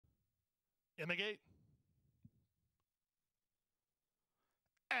in the gate.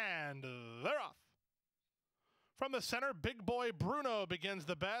 And they're off. From the center, Big Boy Bruno begins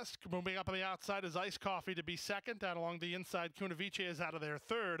the best. Moving up on the outside is Ice Coffee to be second. Down along the inside, Cunavice is out of there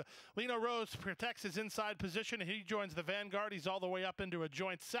third. Lino Rose protects his inside position. He joins the vanguard. He's all the way up into a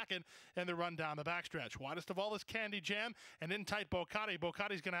joint second in the run down the backstretch. Widest of all is Candy Jam and in tight Bocati.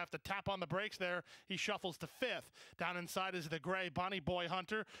 Bocati's going to have to tap on the brakes there. He shuffles to fifth. Down inside is the gray Bonnie Boy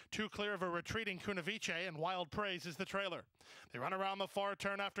Hunter. Two clear of a retreating Cunavice, and Wild Praise is the trailer. They run around the far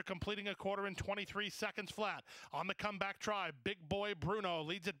turn after completing a quarter in 23 seconds flat. On the comeback try, Big Boy Bruno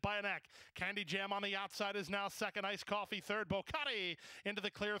leads it by a neck. Candy Jam on the outside is now second. Ice Coffee third. Bocati into the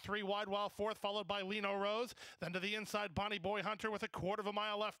clear, three wide, while fourth, followed by Lino Rose. Then to the inside, Bonnie Boy Hunter with a quarter of a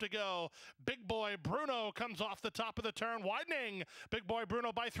mile left to go. Big Boy Bruno comes off the top of the turn, widening. Big Boy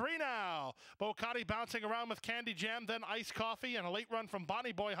Bruno by three now. Bocati bouncing around with Candy Jam, then Ice Coffee, and a late run from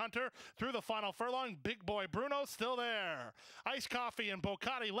Bonnie Boy Hunter through the final furlong. Big Boy Bruno still there. Ice Coffee and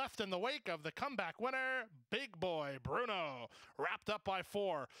Bocati left in the wake of the comeback winner, Big Boy Bruno, wrapped up by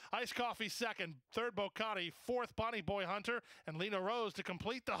four. Ice Coffee second, third Bocati, fourth Bonnie Boy Hunter, and Lena Rose to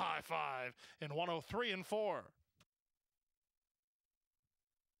complete the high five in 103 and 4.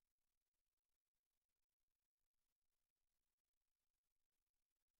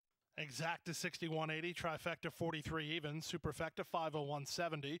 Exact to 61.80, trifecta 43 even, superfecta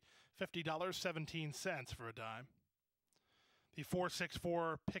 501.70, $50.17 for a dime. The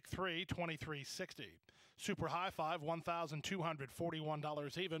 464 pick 3, 23.60. Super high five,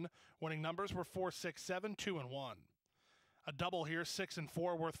 $1,241 even. Winning numbers were 4, 6, 7, 2, and 1. A double here, 6 and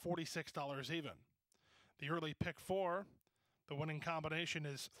 4, worth $46 even. The early pick 4, the winning combination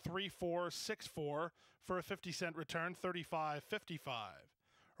is 3, 4, 6, 4 for a 50-cent return, $35.55.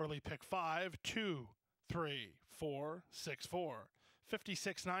 Early pick 5, 2, 3, 4, 6, 4,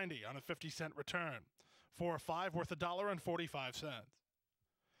 $56.90 on a 50-cent return. 4 or 5 worth $1.45.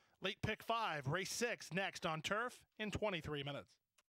 Late pick 5, race 6 next on turf in 23 minutes.